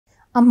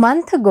A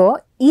month ago,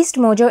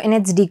 EastMojo in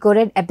its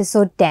Decoded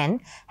episode 10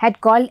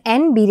 had called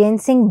N. Biren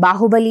Singh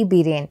Bahubali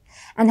Biren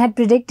and had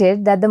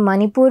predicted that the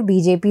Manipur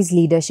BJP's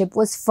leadership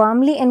was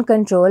firmly in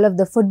control of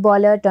the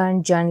footballer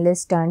turned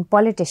journalist turned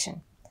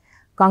politician.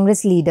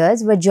 Congress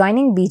leaders were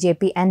joining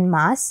BJP en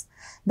masse,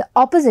 the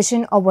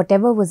opposition or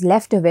whatever was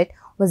left of it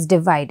was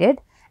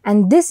divided,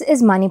 and this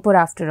is Manipur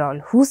after all.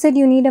 Who said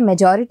you need a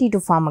majority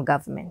to form a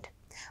government?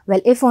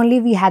 Well, if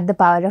only we had the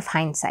power of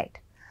hindsight.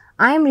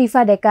 I am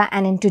Rifa Deka,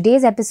 and in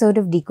today's episode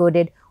of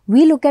Decoded,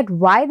 we look at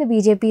why the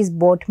BJP's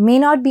boat may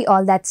not be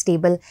all that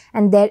stable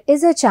and there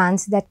is a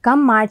chance that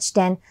come March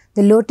 10,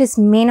 the lotus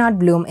may not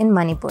bloom in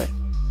Manipur.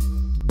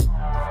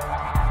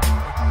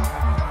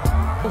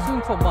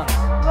 Pursuing for months.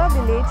 A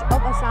village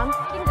of Assam.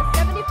 The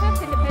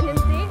 75th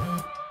Independence Day.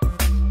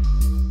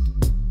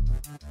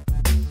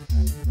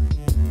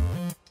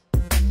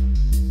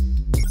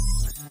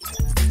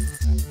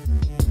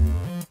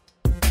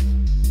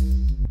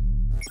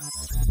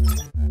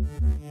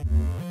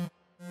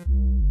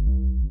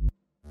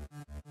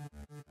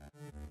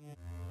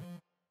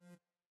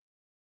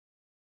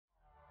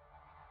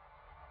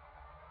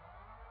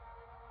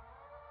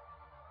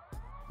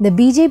 The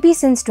BJP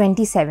since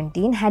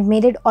 2017 had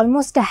made it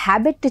almost a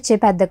habit to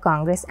chip at the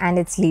Congress and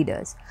its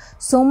leaders,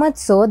 so much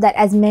so that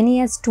as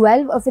many as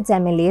 12 of its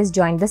MLAs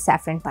joined the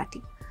Saffron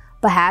Party.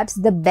 Perhaps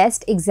the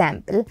best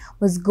example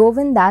was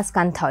Govind Das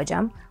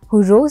Kanthaujam,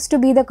 who rose to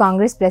be the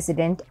Congress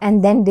president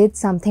and then did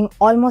something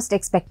almost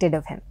expected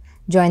of him,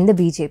 joined the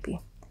BJP.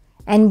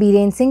 N.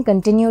 Biren Singh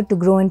continued to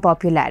grow in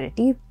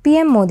popularity,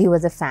 PM Modi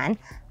was a fan,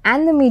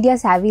 and the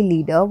media-savvy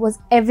leader was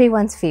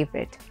everyone's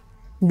favourite.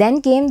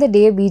 Then came the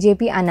day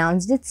BJP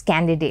announced its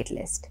candidate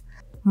list.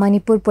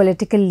 Manipur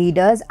political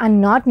leaders are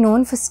not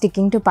known for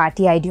sticking to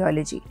party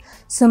ideology,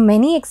 so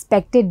many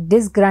expected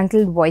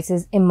disgruntled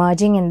voices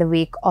emerging in the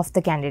wake of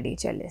the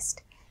candidature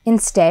list.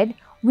 Instead,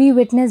 we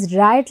witnessed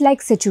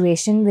riot-like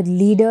situation with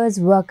leaders,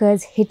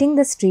 workers hitting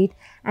the street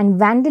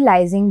and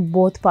vandalizing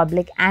both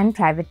public and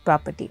private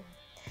property.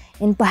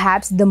 In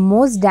perhaps the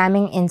most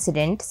damning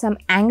incident, some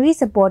angry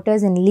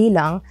supporters in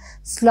Leelong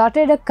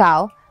slaughtered a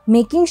cow,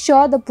 making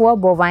sure the poor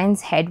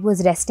bovine's head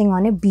was resting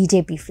on a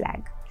BJP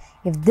flag.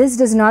 If this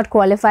does not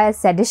qualify as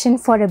sedition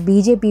for a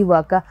BJP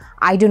worker,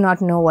 I do not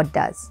know what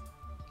does.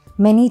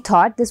 Many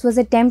thought this was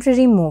a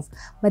temporary move,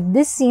 but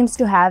this seems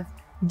to have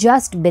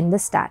just been the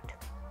start.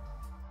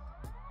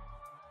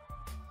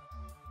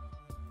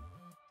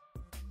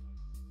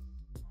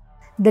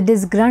 The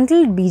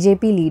disgruntled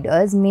BJP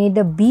leaders made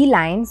a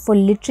beeline for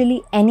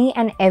literally any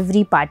and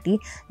every party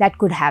that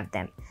could have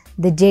them.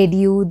 The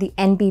JDU, the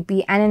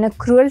NPP, and in a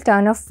cruel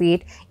turn of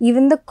fate,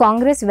 even the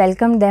Congress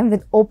welcomed them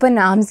with open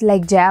arms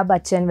like Jaya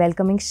Bachchan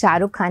welcoming Shah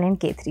Rukh Khan and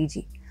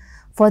K3G.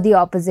 For the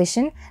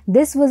opposition,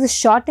 this was a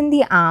shot in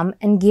the arm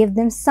and gave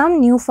them some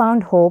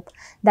newfound hope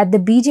that the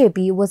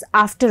BJP was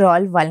after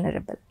all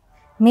vulnerable.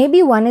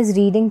 Maybe one is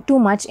reading too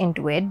much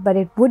into it, but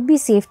it would be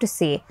safe to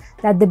say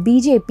that the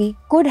BJP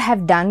could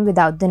have done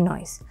without the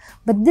noise.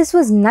 But this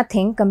was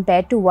nothing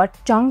compared to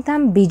what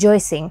Chongtham Bijoy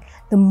Singh,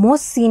 the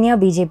most senior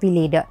BJP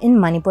leader in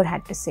Manipur,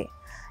 had to say.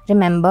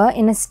 Remember,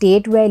 in a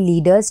state where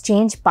leaders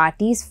change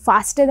parties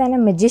faster than a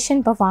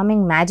magician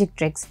performing magic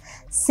tricks,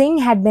 Singh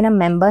had been a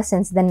member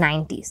since the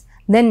 90s.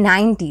 The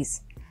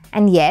 90s!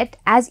 And yet,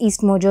 as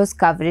EastMojo's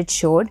coverage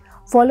showed,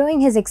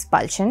 following his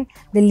expulsion,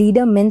 the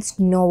leader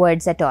minced no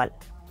words at all.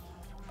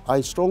 I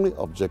strongly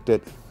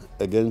objected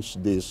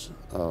against this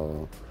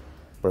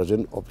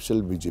present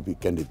official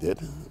BJP candidate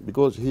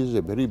because he has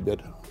a very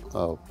bad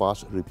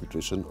past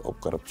reputation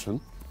of corruption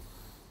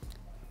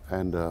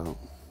and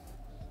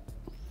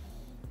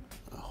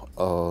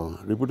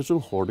reputation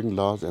of hoarding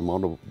large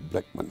amount of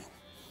black money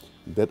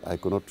that I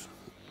cannot,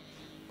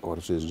 or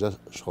say, just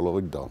swallow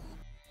it down.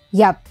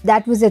 Yup,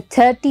 that was a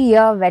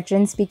 30-year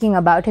veteran speaking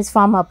about his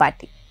former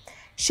party.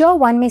 Sure,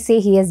 one may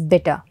say he is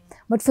bitter.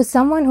 But for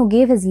someone who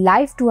gave his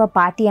life to a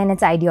party and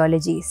its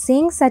ideology,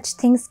 saying such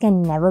things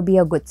can never be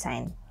a good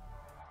sign.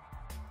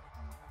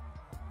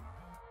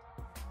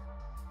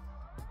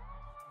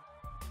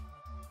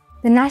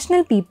 The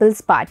National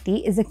People's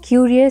Party is a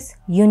curious,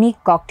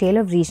 unique cocktail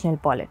of regional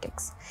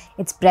politics.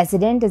 Its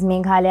president is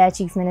Meghalaya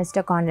Chief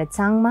Minister Conrad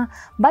Sangma,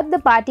 but the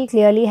party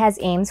clearly has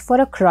aims for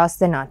across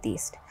the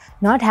northeast.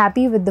 Not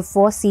happy with the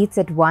 4 seats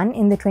it won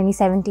in the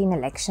 2017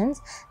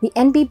 elections, the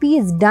NPP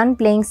is done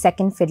playing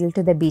second fiddle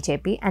to the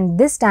BJP, and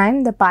this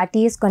time the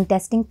party is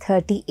contesting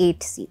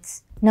 38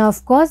 seats. Now,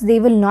 of course, they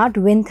will not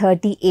win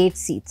 38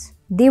 seats.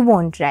 They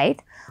won't,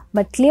 right?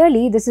 But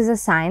clearly, this is a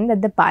sign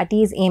that the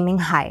party is aiming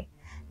high.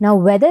 Now,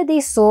 whether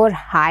they soar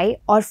high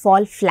or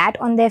fall flat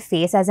on their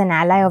face as an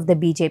ally of the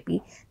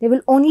BJP, they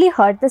will only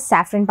hurt the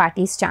Saffron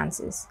Party's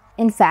chances.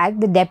 In fact,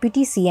 the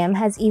Deputy CM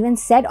has even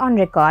said on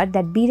record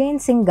that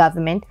Biren Singh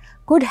government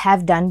could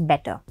have done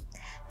better.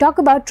 Talk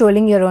about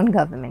trolling your own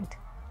government.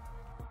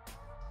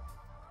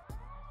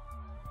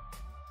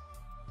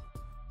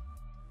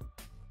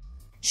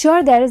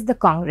 Sure, there is the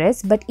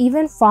Congress, but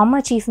even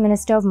former Chief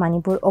Minister of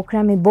Manipur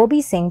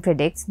Bijoy Singh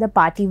predicts the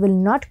party will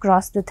not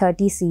cross the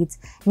 30 seats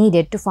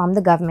needed to form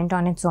the government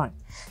on its own.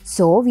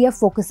 So, we are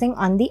focusing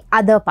on the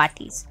other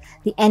parties.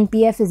 The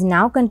NPF is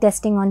now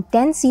contesting on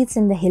 10 seats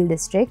in the hill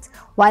districts,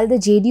 while the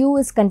JDU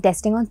is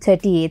contesting on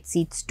 38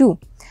 seats too.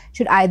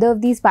 Should either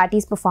of these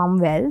parties perform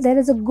well, there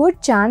is a good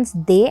chance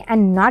they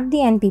and not the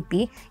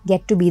NPP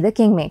get to be the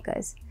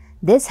kingmakers.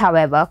 This,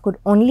 however, could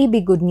only be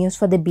good news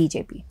for the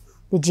BJP.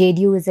 The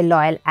JDU is a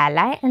loyal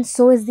ally and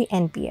so is the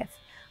NPF.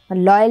 But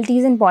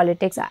loyalties in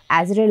politics are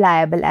as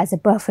reliable as a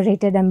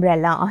perforated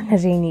umbrella on a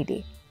rainy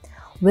day.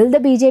 Will the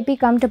BJP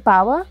come to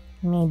power?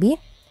 Maybe.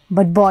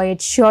 But boy,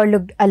 it sure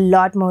looked a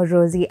lot more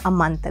rosy a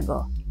month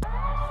ago.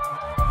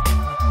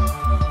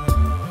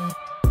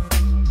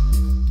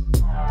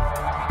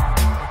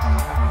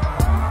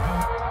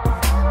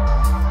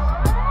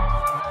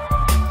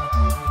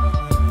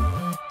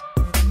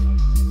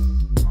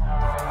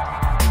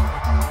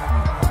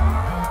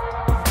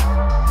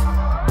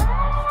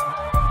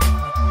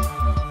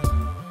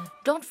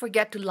 Don't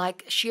forget to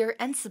like, share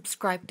and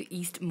subscribe to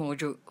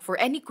EastMojo. For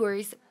any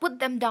queries, put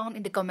them down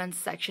in the comments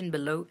section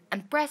below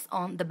and press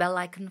on the bell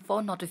icon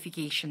for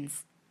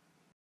notifications.